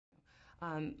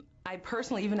I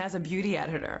personally, even as a beauty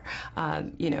editor,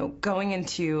 going in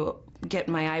to get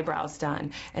my eyebrows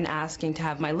done and asking to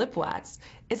have my lip waxed,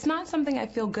 it's not something I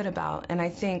feel good about. And I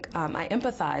think I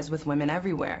empathize with women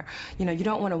everywhere. You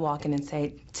don't want to walk in and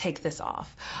say, take this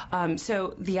off.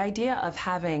 So the idea of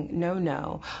having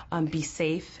no be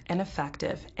safe and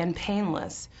effective and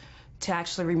painless to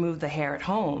actually remove the hair at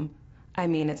home, I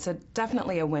mean, it's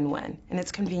definitely a win-win, and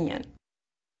it's convenient.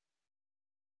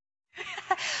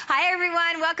 Hi,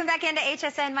 everyone. Welcome back into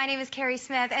HSN. My name is Carrie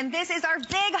Smith, and this is our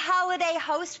big holiday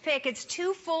host pick. It's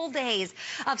 2 full days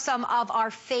of some of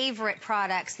our favorite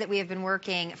products that we have been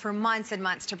working for months and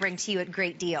months to bring to you at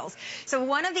great deals. So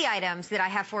one of the items that I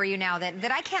have for you now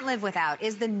that I can't live without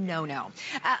is the no-no.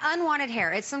 Unwanted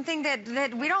hair. It's something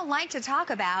that we don't like to talk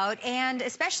about, and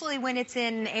especially when it's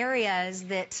in areas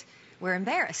that we're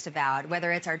embarrassed about,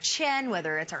 whether it's our chin,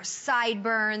 whether it's our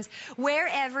sideburns,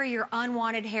 wherever your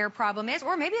unwanted hair problem is,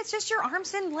 or maybe it's just your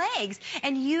arms and legs,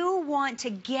 and you want to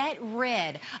get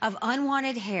rid of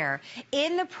unwanted hair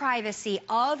in the privacy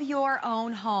of your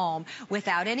own home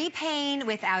without any pain,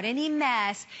 without any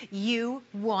mess. You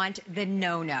want the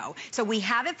no-no. So we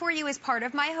have it for you as part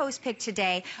of my host pick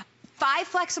today. 5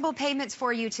 flexible payments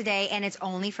for you today, and it's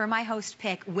only for my host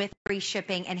pick with free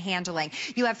shipping and handling.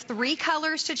 You have 3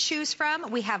 colors to choose from.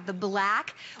 We have the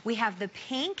black, we have the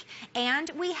pink, and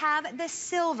we have the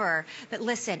silver. But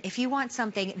listen, if you want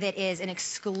something that is an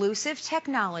exclusive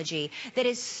technology that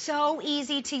is so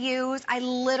easy to use, I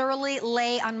literally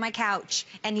lay on my couch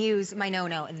and use my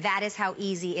no-no. That is how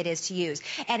easy it is to use.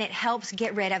 And it helps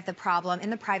get rid of the problem in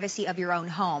the privacy of your own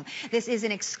home. This is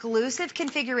an exclusive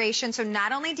configuration, so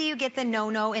not only do you get the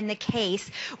no-no in the case,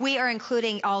 we are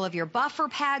including all of your buffer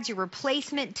pads, your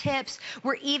replacement tips.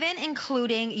 We're even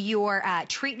including your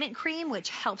treatment cream, which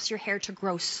helps your hair to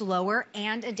grow slower,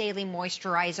 and a daily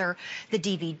moisturizer. The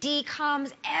DVD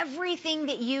comes, everything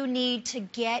that you need to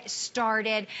get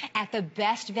started at the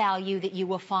best value that you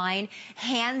will find,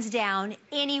 hands down,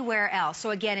 anywhere else.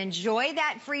 So again, enjoy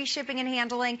that free shipping and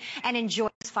handling, and enjoy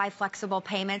those 5 flexible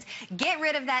payments. Get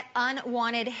rid of that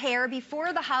unwanted hair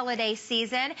before the holiday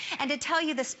season. And to tell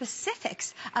you the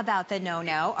specifics about the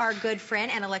no-no, our good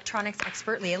friend and electronics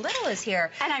expert, Leah Little, is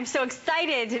here. And I'm so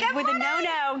excited with the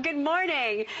no-no. Good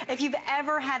morning. If you've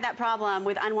ever had that problem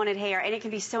with unwanted hair, and it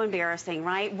can be so embarrassing,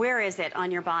 right? Where is it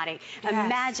on your body? Yes.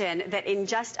 Imagine that in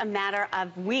just a matter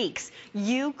of weeks,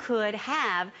 you could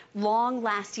have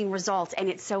long-lasting results, and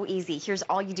it's so easy. Here's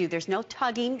all you do. There's no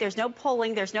tugging, there's no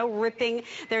pulling, there's no ripping,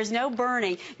 there's no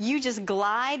burning. You just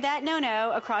glide that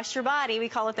no-no across your body. We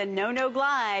call it the no-no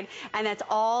glide. And that's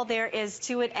all there is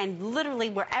to it. And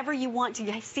literally wherever you want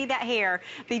to see that hair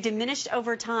be diminished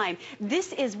over time.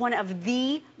 This is one of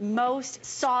the most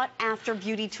sought after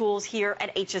beauty tools here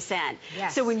at HSN.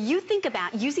 Yes. So when you think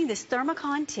about using this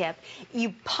thermocon tip,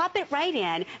 you pop it right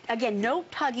in. Again, no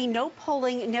tugging, no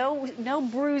pulling, no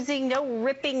bruising, no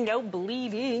ripping, no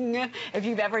bleeding. If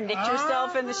you've ever nicked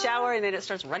yourself in the shower and then it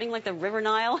starts running like the River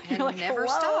Nile, and you're like, never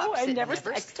stops. And never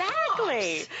stops. Exactly.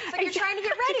 It's like you're trying to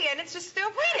get ready and it's just still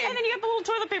bleeding. And then you have the little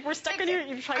toilet paper stuck in your...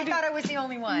 I thought I was the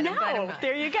only one. No,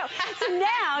 there you go. So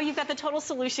now you've got the total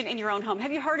solution in your own home.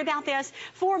 Have you heard about this?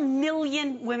 4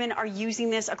 million women are using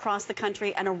this across the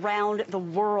country and around the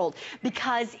world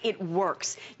because it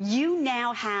works. You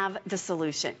now have the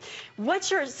solution.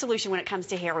 What's your solution when it comes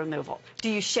to hair removal? Do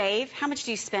you shave? How much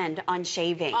do you spend on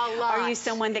shaving? A lot. Are you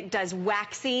someone that does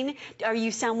waxing? Are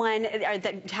you someone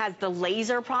that has the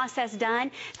laser process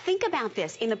done? Think about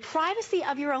this. In the privacy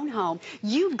of your own home,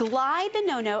 you glide the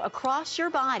no-no across your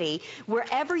body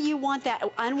wherever you want that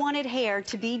unwanted hair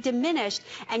to be diminished,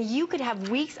 and you could have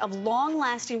weeks of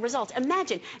long-lasting results.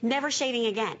 Imagine never shaving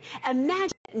again. Imagine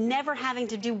never having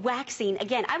to do waxing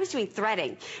again. I was doing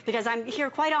threading because I'm here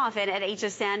quite often at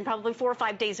HSN, probably 4 or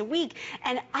 5 days a week,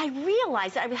 and I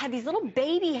realized that I had these little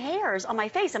baby hairs on my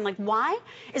face. I'm like, why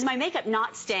is my makeup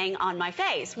not staying on my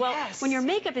face? Well, yes. When your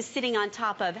makeup is sitting on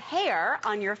top of hair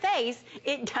on your face,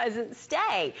 it doesn't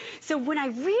stay. So when I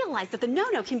realized that the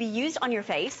no-no can be used on your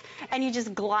face and you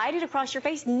just glide it across your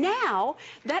face, now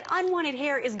that unwanted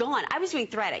hair is gone. I was doing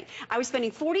threading. I was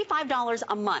spending $45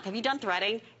 a month. Have you done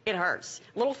threading? It hurts.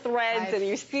 Little threads, and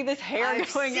you see this hair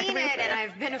going everywhere. I've seen it, and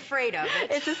I've been afraid of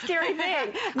it. It's a scary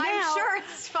thing. I'm sure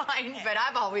it's fine, but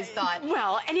I've always thought.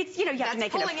 Well, and it's, you have to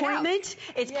make an appointment.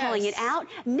 It's pulling it out.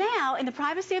 Now, in the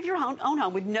privacy of your own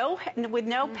home, with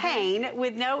no pain,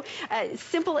 with no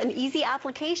simple and easy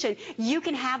application, you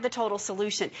can have the total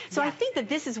solution. So I think that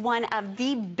this is one of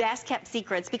the best kept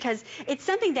secrets because it's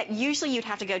something that usually you'd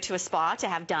have to go to a spa to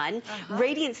have done.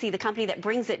 Radiancy, the company that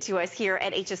brings it to us here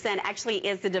at HSN, actually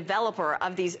is the developer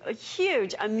of these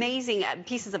huge, amazing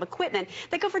pieces of equipment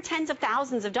that go for tens of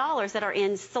thousands of dollars that are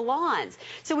in salons.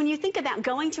 So when you think about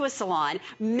going to a salon,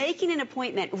 making an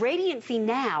appointment, Radiancy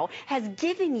now has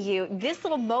given you this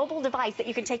little mobile device that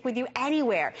you can take with you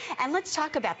anywhere. And let's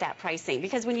talk about that pricing,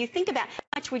 because when you think about how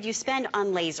much would you spend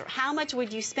on laser, how much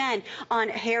would you spend on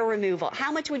hair removal,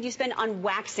 how much would you spend on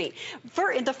waxing?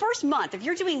 For the first month, if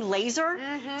you're doing laser,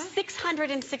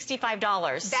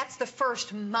 $665. That's the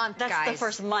first month, guys. That's the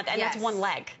first month, and that's one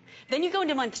leg. Then you go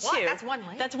into month 2. What? That's one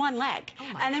leg? That's one leg.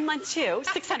 Oh and then month 2,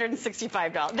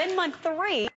 $665. Then month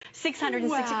 3, $660.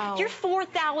 Wow. You're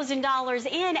 $4,000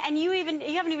 in, and you haven't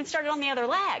even started on the other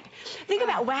leg. Think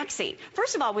about waxing.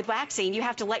 First of all, with waxing, you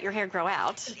have to let your hair grow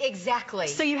out. Exactly.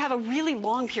 So you have a really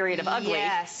long period of ugly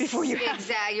before you have.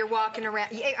 Exactly. You're walking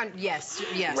around. Yes.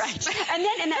 Right. And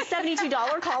then in that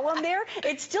 $72 column there,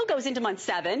 it still goes into month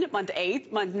 7, month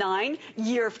 8, month 9,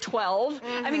 year 12.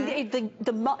 I mean,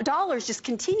 the dollars just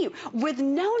continue. With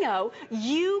NoNo,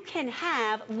 you can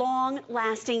have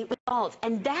long-lasting results,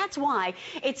 and that's why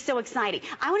it's so exciting.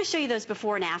 I want to show you those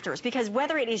before and afters, because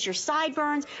whether it is your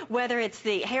sideburns, whether it's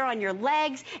the hair on your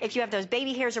legs, if you have those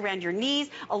baby hairs around your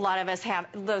knees, a lot of us have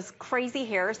those crazy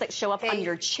hairs that show up on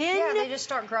your chin. Yeah, they just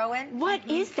start growing. What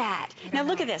is that? Now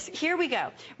look at this. Here we go.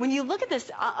 When you look at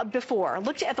this before,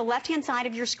 look at the left-hand side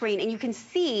of your screen, and you can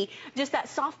see just that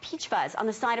soft peach fuzz on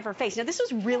the side of her face. Now, this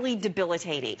was really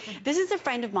debilitating. This is a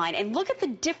friend of mine, and look at the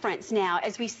difference now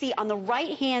as we see on the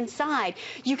right-hand side.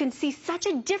 You can see such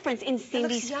a difference in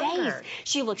Cindy's face.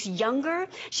 She looks younger.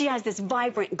 She has this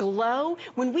vibrant glow.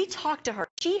 When we talk to her,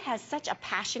 she has such a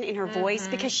passion in her voice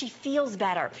because she feels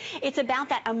better. It's about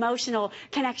that emotional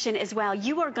connection as well.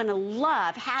 You are going to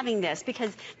love having this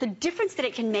because the difference that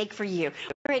it can make for you.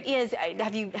 It is,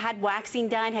 have you had waxing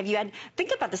done? Have you had,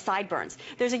 think about the sideburns.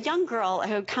 There's a young girl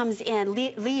who comes in,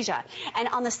 Leisha, and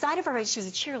on the side of her face, she was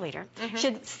a cheerleader. She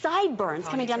had sideburns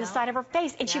coming down the side of her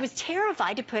face, and she was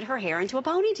terrified to put her hair into a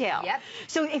ponytail.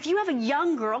 So if you have a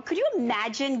young girl, could you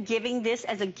imagine giving this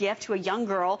as a gift to a young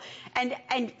girl,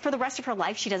 and for the rest of her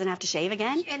life, she doesn't have to shave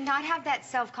again? And not have that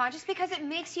self-conscious, because it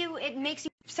makes you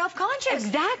self-conscious.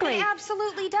 Exactly. It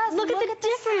absolutely does. Look at the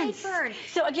difference. Sideburn.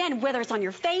 So again, whether it's on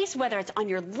your face, whether it's on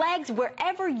your legs,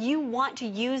 wherever you want to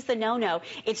use the NoNo,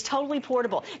 it's totally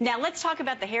portable. Now let's talk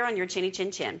about the hair on your chinny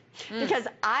chin chin, because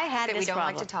I had this problem. We don't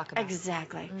like to talk about.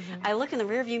 Exactly. I look in the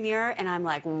rearview mirror and I'm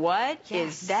like, what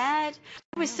is that?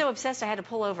 I was so obsessed I had to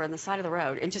pull over on the side of the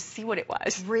road and just see what it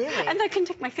was. Really? And I couldn't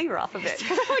take my finger off of it.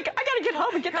 I'm like, I gotta get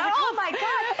home and get that off. Oh my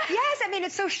God. Yes, I mean,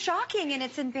 it's so shocking and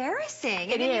it's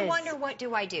embarrassing. And then you wonder, what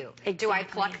do I do? Exactly. Do I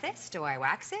pluck this? Do I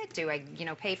wax it? Do I,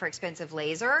 pay for expensive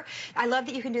laser? I love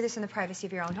that you can do this in the privacy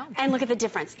of your own home. And look at the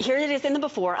difference. Here it is in the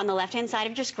before on the left-hand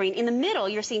side of your screen. In the middle,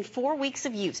 you're seeing 4 weeks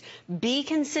of use. Be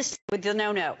consistent with the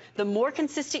NoNo. The more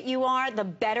consistent you are, the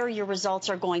better your results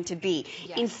are going to be.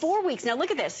 In 4 weeks, now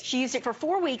look at this. She used it for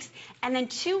 4 weeks and then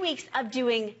 2 weeks of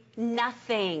doing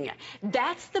nothing.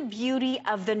 That's the beauty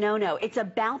of the NoNo. It's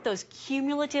about those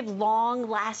cumulative,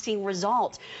 long-lasting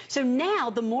results. So now,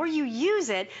 the more you use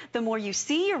it, the more you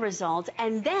see your results,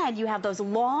 and then you have those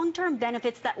long-term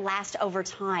benefits that last over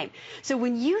time. So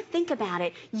when you think about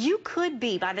it, you could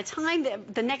be, by the time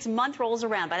the next month rolls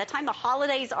around, by the time the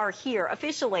holidays are here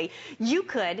officially, you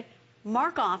could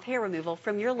mark off hair removal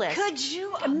from your list. Could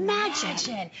you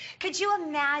imagine? Could you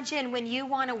imagine when you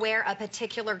want to wear a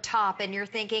particular top and you're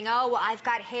thinking, oh, well, I've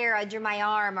got hair under my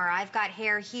arm, or I've got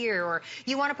hair here, or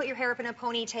you want to put your hair up in a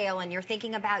ponytail and you're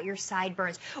thinking about your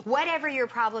sideburns. Whatever your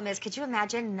problem is, could you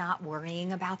imagine not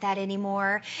worrying about that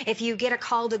anymore? If you get a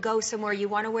call to go somewhere, you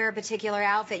want to wear a particular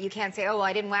outfit, you can't say, oh, well,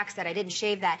 I didn't wax that, I didn't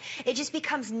shave that. It just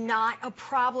becomes not a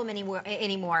problem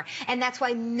anymore. And that's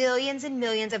why millions and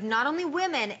millions of not only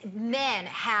women, men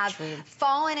have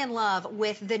fallen in love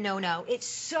with the NoNo. It's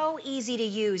so easy to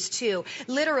use too.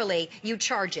 Literally, you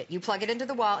charge it. You plug it into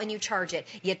the wall and you charge it.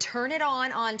 You turn it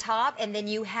on top, and then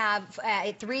you have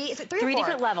three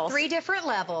different levels. 3 different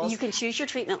levels. You can choose your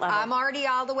treatment level. I'm already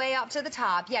all the way up to the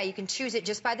top. Yeah, you can choose it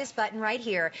just by this button right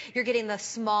here. You're getting the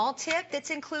small tip that's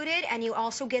included, and you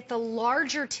also get the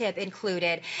larger tip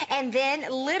included. And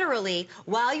then literally,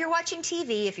 while you're watching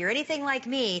TV, if you're anything like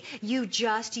me, you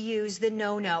just use the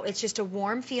NoNo. It's just a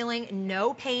warm feeling,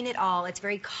 no pain at all. It's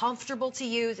very comfortable to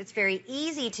use. It's very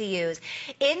easy to use.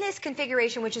 In this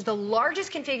configuration, which is the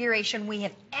largest configuration we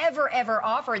have ever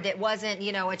offered that wasn't,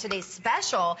 a today's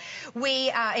special,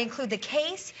 we include the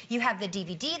case. You have the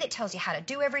DVD that tells you how to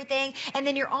do everything, and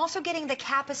then you're also getting the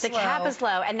Capaslow. The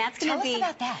Capaslow, and that's going to be... Tell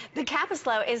us about that. The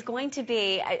Capaslow is going to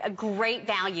be a great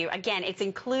value. Again, it's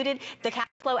included. The Capaslow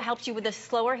Flow helps you with the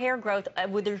slower hair growth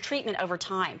with your treatment over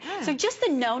time. So just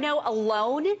the no-no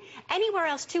alone, anywhere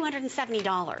else,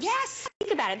 $270. Yes.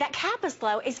 Think about it. That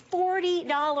Capaslow is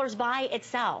 $40 by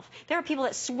itself. There are people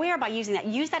that swear by using that.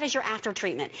 Use that as your after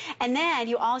treatment. And then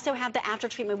you also have the after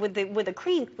treatment with the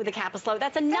cream with the Capaslow.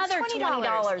 That's another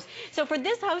 $20. So for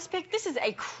this host pick, this is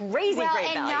a crazy great value.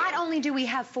 And not only do we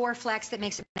have 4 flex that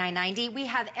makes it $9.90, we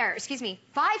have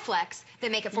 5 flex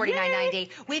that make it $49.90.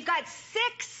 We've got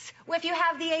 6 if you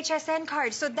have the HSN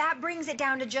card. So that brings it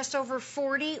down to just over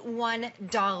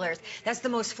 $41. That's the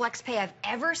most flex pay I've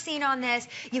ever seen on this.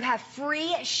 You have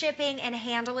free shipping and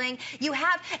handling. You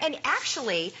have, and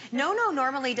actually, No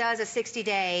normally does a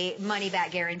 60-day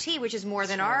money-back guarantee, which is more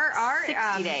than our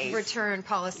return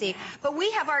policy. But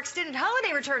we have our extended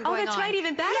holiday return going on. Oh, that's right,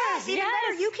 even better. Yes, even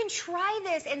better. You can try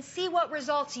this and see what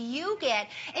results you get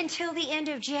until the end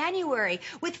of January.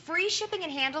 With free shipping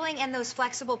and handling and those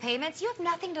flexible payments, you have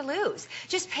nothing to lose.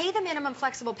 Just pay the minimum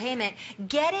flexible payment.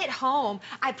 Get it home.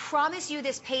 I promise you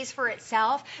this pays for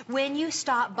itself when you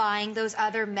stop buying those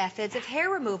other methods of hair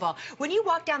removal. When you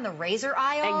walk down the razor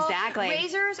aisle,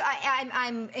 razors,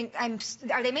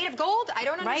 are they made of gold? I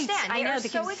don't understand. I know,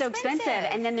 because it's so expensive.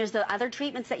 And then there's the other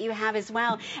treatments that you have as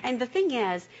well. And the thing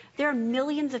is, there are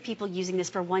millions of people using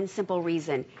this for one simple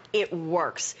reason. It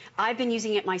works. I've been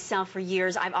using it myself for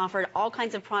years. I've offered all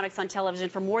kinds of products on television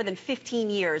for more than 15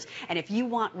 years. And if you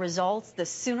want results, the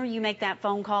sooner you make that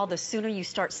phone call, the sooner you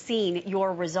start seeing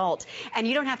your results. And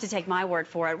you don't have to take my word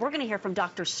for it. We're going to hear from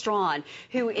Dr. Strawn,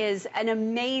 who is an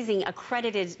amazing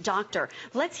accredited doctor.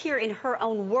 Let's hear in her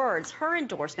own words, her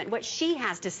endorsement, what she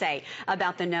has to say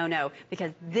about the No-No,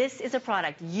 because this is a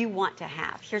product you want to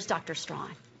have. Here's Dr.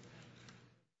 Strawn.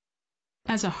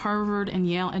 As a Harvard and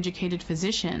Yale educated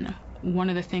physician, one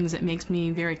of the things that makes me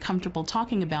very comfortable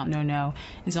talking about No-No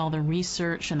is all the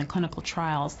research and the clinical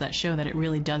trials that show that it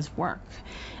really does work.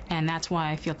 And that's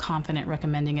why I feel confident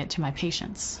recommending it to my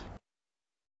patients.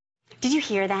 Did you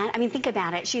hear that? I mean, think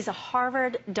about it. She's a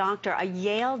Harvard doctor, a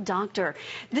Yale doctor.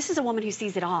 This is a woman who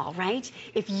sees it all, right?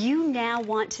 If you now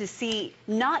want to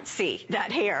not see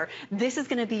that hair, this is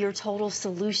going to be your total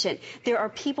solution. There are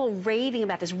people raving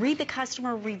about this. Read the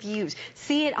customer reviews.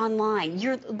 See it online.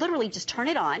 You're literally just turn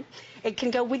it on. It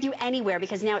can go with you anywhere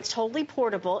because now it's totally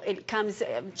portable. It comes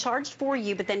charged for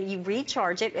you, but then you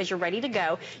recharge it as you're ready to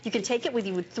go. You can take it with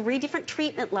you with 3 different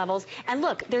treatment levels. And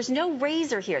look, there's no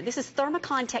razor here. This is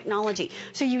Thermocon technology.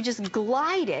 So you just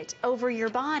glide it over your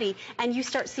body and you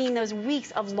start seeing those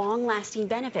weeks of long-lasting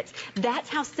benefits. That's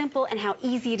how simple and how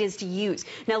easy it is to use.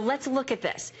 Now let's look at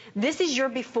this. This is your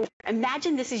before.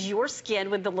 Imagine this is your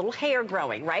skin with the little hair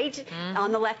growing, right?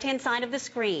 On the left-hand side of the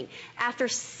screen. After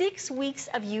 6 weeks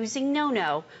of using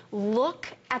No-No, look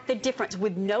at the difference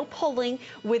with no pulling,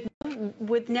 with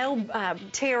no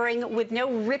tearing, with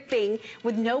no ripping,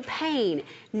 with no pain.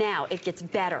 Now it gets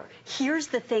better. Here's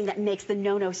the thing that makes the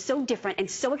No-No so different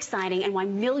and so exciting and why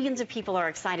millions of people are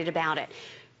excited about it.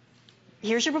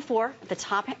 Here's your before, at the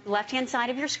top left-hand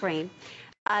side of your screen.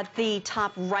 At the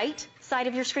top right side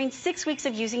of your screen, 6 weeks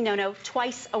of using No-No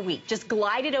twice a week. Just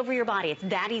glide it over your body. It's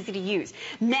that easy to use.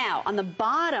 Now, on the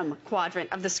bottom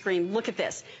quadrant of the screen, look at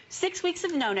this. 6 weeks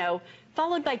of No-No,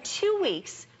 followed by 2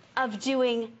 weeks of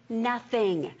doing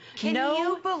nothing. Can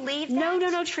you believe that?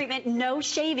 No treatment, no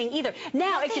shaving either.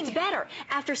 Now, it gets better.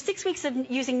 After 6 weeks of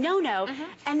using No-No,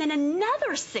 and then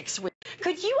another 6 weeks.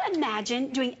 Could you imagine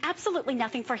doing absolutely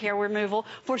nothing for hair removal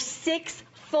for 6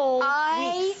 full weeks?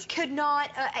 I could not,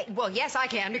 well, yes, I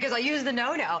can because I use the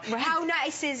No-No. Right. How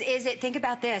nice is it? Think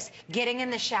about this, getting in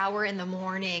the shower in the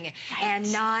morning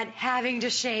and not having to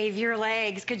shave your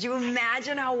legs. Could you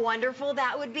imagine how wonderful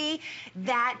that would be?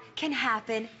 That can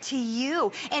happen to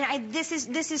you. And this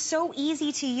is so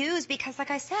easy to use because,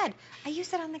 like I said, I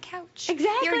use it on the couch.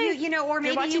 Exactly. You know, or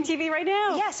maybe you're watching TV right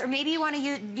now. Yes, or maybe you want to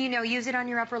use it on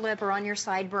your upper lip or on your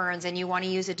sideburns and you want to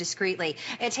use it discreetly.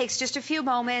 It takes just a few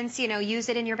moments, use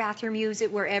it in your bathroom, use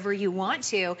it wherever you want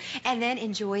to, and then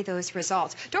enjoy those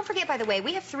results. Don't forget, by the way,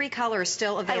 we have 3 colors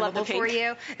still available for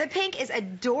you. The pink is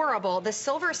adorable. The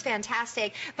silver is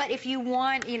fantastic. But if you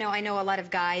want, I know a lot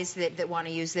of guys that want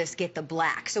to use this get the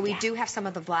black. So we do have some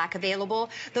of the black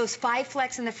available. Those 5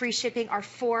 flex and the free shipping are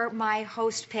for my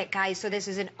host pick, guys. So this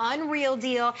is an unreal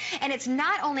deal. And it's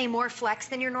not only more flex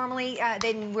than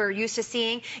than we're used to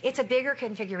seeing, it's a bigger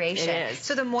configuration. It is.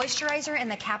 So the moisturizer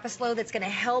and the Capaslow that's going to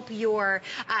help your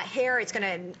hair, it's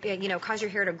going to, cause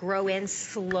your hair to grow in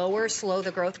slower, slow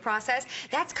the growth process.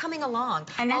 That's coming along.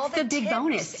 And that's the big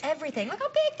bonus. Everything. Look how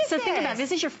big this is. So think about it.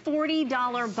 This is your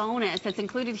 $40 bonus that's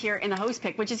included here in the host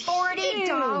pick, which is $40.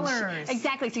 Huge.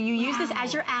 Exactly. So you use this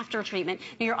as your after treatment.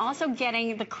 Now you're also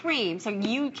getting the cream, so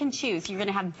you can choose. You're going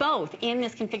to have both in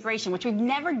this configuration, which we've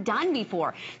never done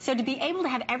before. So to be able to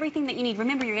have everything that you need,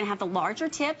 remember you're going to have the larger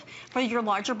tip for your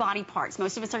larger body parts.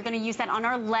 Most of us are going to use that on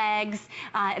our legs.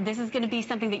 This is going to be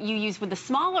something that you use with the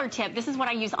smaller tip. This is what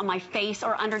I use on my face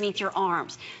or underneath your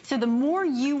arms. So the more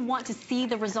you want to see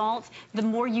the results, the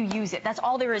more you use it. That's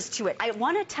all there is to it. I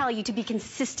want to tell you to be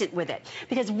consistent with it,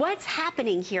 because what's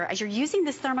happening here as you're using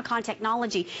this Thermocon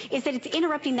technology is that it's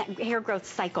interrupting that hair growth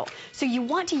cycle. So you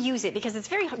want to use it because it's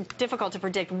very difficult to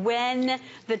predict when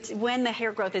the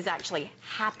hair growth is actually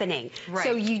happening. Right.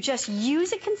 So you just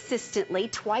use it consistently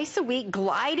twice a week,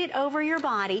 glide it over your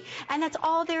body, and that's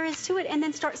all there is to it, and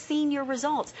then start seeing your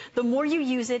results. The more you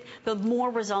use it, the more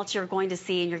results you're going to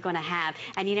see and you're going to have.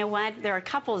 And you know what? There are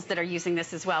couples that are using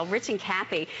this as well. Rich and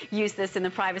Kathy use this in the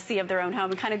privacy of their own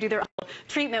home and kind of do their own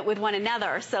treatment with one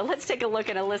another. So let's take a look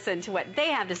and a listen to what they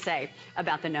have to say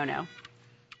about the no-no.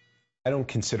 I don't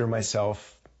consider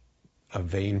myself a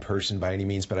vain person by any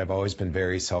means, but I've always been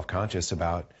very self-conscious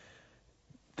about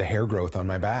the hair growth on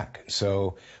my back.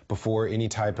 So before any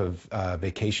type of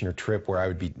vacation or trip where I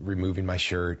would be removing my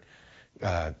shirt,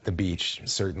 the beach,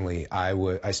 certainly,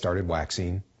 I started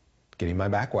waxing, getting my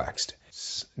back waxed.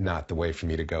 It's not the way for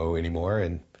me to go anymore,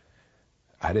 and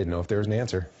I didn't know if there was an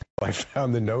answer. I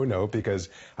found the no-no because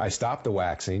I stopped the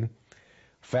waxing,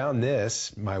 found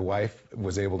this. My wife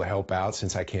was able to help out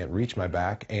since I can't reach my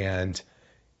back, and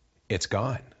it's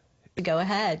gone. Go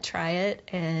ahead, try it,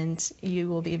 and you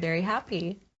will be very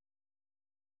happy.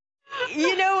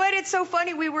 You know what? It's so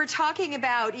funny. We were talking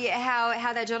about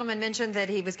how that gentleman mentioned that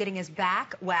he was getting his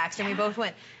back waxed, and we both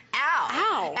went, ow.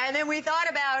 Ow. And then we thought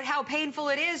about how painful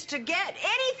it is to get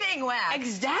anything waxed.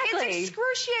 Exactly. It's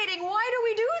excruciating. Why do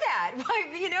we do that?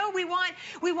 Why,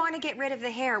 we want to get rid of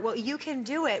the hair. Well, you can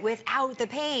do it without the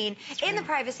pain in the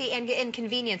privacy and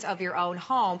convenience of your own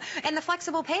home. And the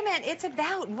flexible payment, it's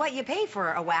about what you pay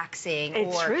for a waxing.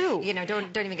 It's true. Don't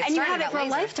even get started. And you have it for laser. a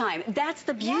lifetime. That's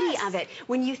the beauty of it.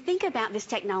 When you think about this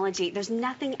technology, there's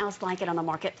nothing else like it on the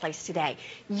marketplace today.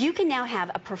 You can now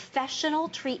have a professional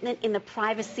treatment in the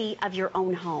privacy of your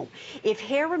own home. If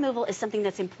hair removal is something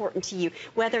that's important to you,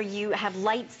 whether you have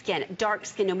light skin, dark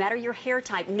skin, no matter your hair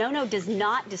type, no-no does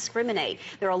not discriminate.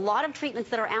 There are a lot of treatments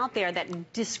that are out there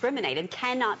that discriminate and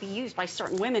cannot be used by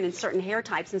certain women in certain hair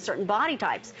types and certain body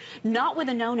types. Not with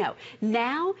a no-no.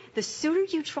 Now, the sooner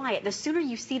you try it, the sooner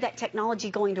you see that technology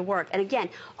going to work. And again,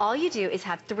 all you do is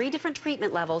have 3 different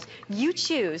treatment levels. You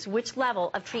choose which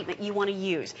level of treatment you want to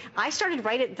use. I started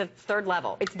right at the 3rd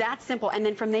level. It's that simple. And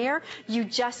then from there, you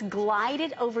just glide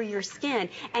it over your skin,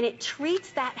 and it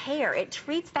treats that hair. It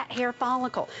treats that hair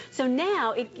follicle. So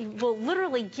now it will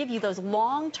literally give you those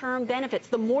long-term benefits.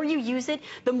 The more you use it,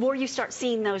 the more you start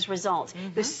seeing those results.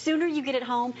 The sooner you get it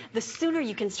home, the sooner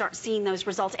you can start seeing those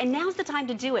results. And now's the time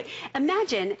to do it.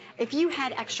 Imagine if you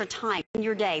had extra time in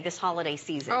your day this holiday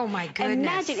season. Oh my goodness.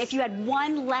 Imagine if you had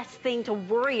one less thing to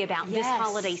worry about this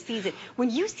holiday season. When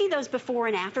you see those before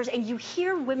and afters, and you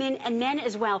hear women and men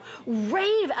as well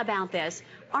rave about this,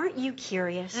 aren't you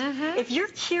curious? If you're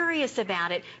curious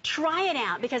about it, try it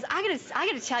out, because I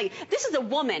gotta tell you, this is a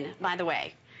woman, by the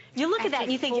way. You look at that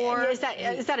and you think, is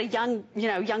that a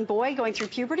young boy going through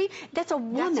puberty? That's a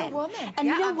woman. That's a woman. And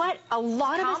you know what? A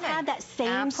lot of us have that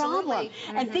same problem.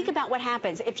 Mm-hmm. And think about what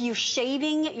happens. If you're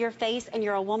shaving your face and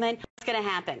you're a woman, what's going to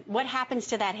happen? What happens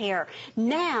to that hair?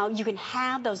 Now you can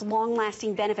have those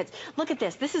long-lasting benefits. Look at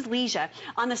this. This is Leisha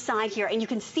on the side here, and you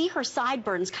can see her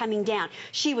sideburns coming down.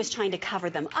 She was trying to cover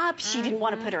them up. She didn't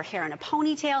want to put her hair in a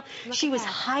ponytail. She was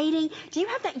hiding. Do you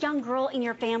have that young girl in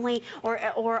your family or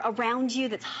around you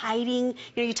that's hiding?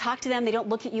 You talk to them, they don't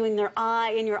look at you in your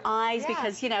eyes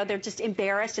because, they're just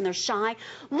embarrassed and they're shy.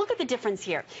 Look at the difference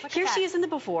here. Here she is in the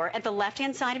before at the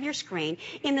left-hand side of your screen.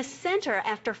 In the center,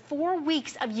 after 4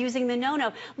 weeks of using the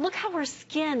no-no, look how her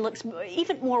skin looks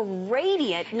even more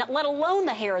radiant, let alone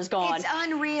the hair is gone. It's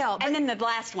unreal. And then the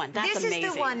last one, that's amazing. This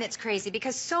is the one that's crazy,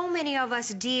 because so many of us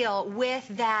deal with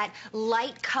that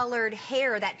light-colored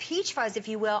hair, that peach fuzz, if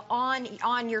you will,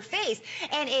 on your face.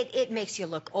 And it makes you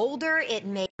look older. It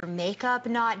makes your makeup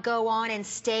not go on and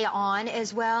stay on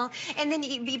as well. And then,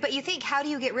 but you think, how do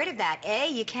you get rid of that?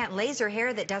 You can't laser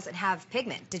hair that doesn't have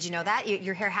pigment. Did you know that?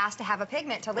 Your hair has to have a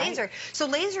pigment to laser. Right. So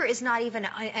laser is not even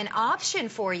an option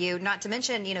for you, not to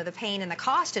mention, the pain and the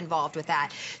cost involved with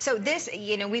that. So this,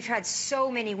 we've had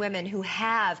so many women who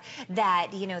have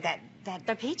that, that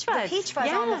the peach fuzz,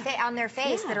 on their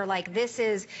face that are like, this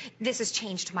has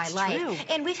changed my life. True.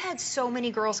 And we've had so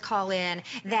many girls call in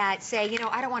that say, you know,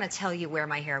 I don't want to tell you where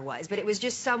my hair was, but it was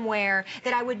just somewhere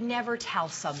that I would never tell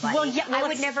somebody. I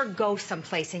would never go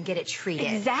someplace and get it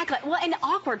treated. Exactly. Well, and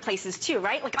awkward places too,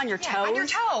 right? Like on your toes, on your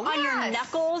toe, on your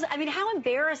knuckles. I mean, how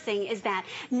embarrassing is that?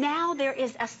 Now there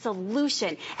is a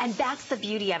solution, and that's the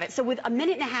beauty of it. So with a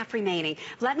minute and a half remaining,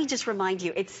 let me just remind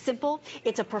you, it's simple.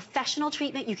 It's a professional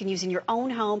treatment you can use in your own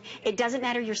home. It doesn't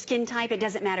matter your skin type. It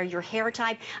doesn't matter your hair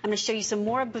type. I'm going to show you some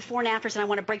more before and afters, and I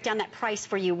want to break down that price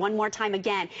for you one more time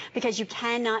again, because you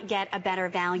cannot get a better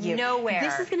value. Nowhere.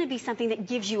 This is going to be something that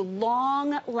gives you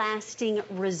long-lasting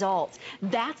results.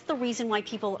 That's the reason why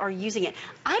people are using it.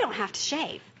 I don't have to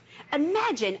shave.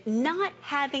 Imagine not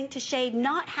having to shave,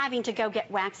 not having to go get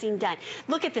waxing done.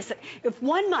 Look at this. If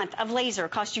 1 month of laser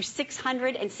costs you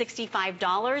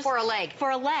 $665 for a leg,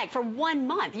 for 1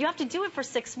 month, you have to do it for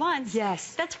 6 months.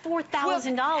 Yes, that's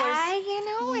 $4,000. And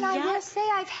I will say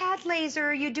I've had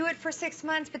laser. You do it for 6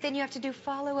 months, but then you have to do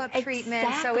follow-up treatment.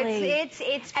 So it's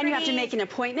pretty... And you have to make an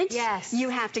appointment. Yes. You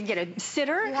have to get a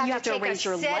sitter. You have to arrange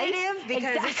your life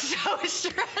because it's so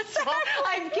stressful.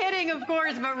 I'm kidding, of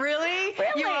course, but really?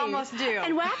 You almost do.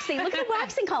 And waxing, look at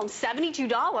waxing columns,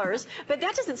 $72, but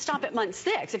that doesn't stop at month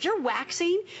 6. If you're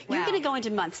waxing, you're going to go into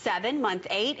month 7, month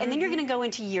 8, and then you're going to go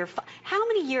into year 5. How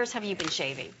many years have you been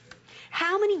shaving?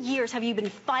 How many years have you been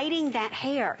fighting that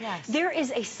hair? Yes. There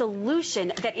is a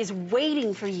solution that is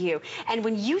waiting for you. And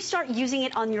when you start using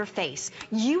it on your face,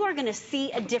 you are going to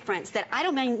see a difference that I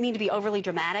don't mean to be overly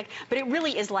dramatic, but it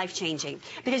really is life-changing.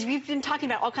 Because we've been talking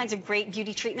about all kinds of great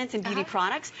beauty treatments and beauty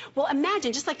products. Well,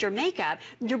 imagine, just like your makeup,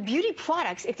 your beauty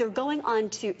products, if they're going on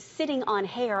to sitting on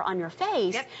hair on your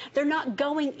face, they're not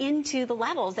going into the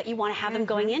levels that you want to have them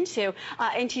going into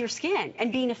your skin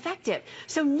and being effective.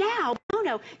 So now,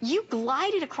 you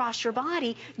glide it across your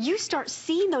body, you start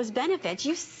seeing those benefits,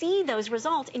 you see those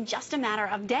results in just a matter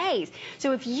of days.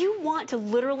 So if you want to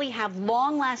literally have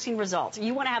long-lasting results,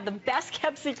 you want to have the best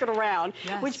kept secret around,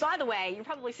 which, by the way, you're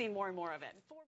probably seeing more and more of it.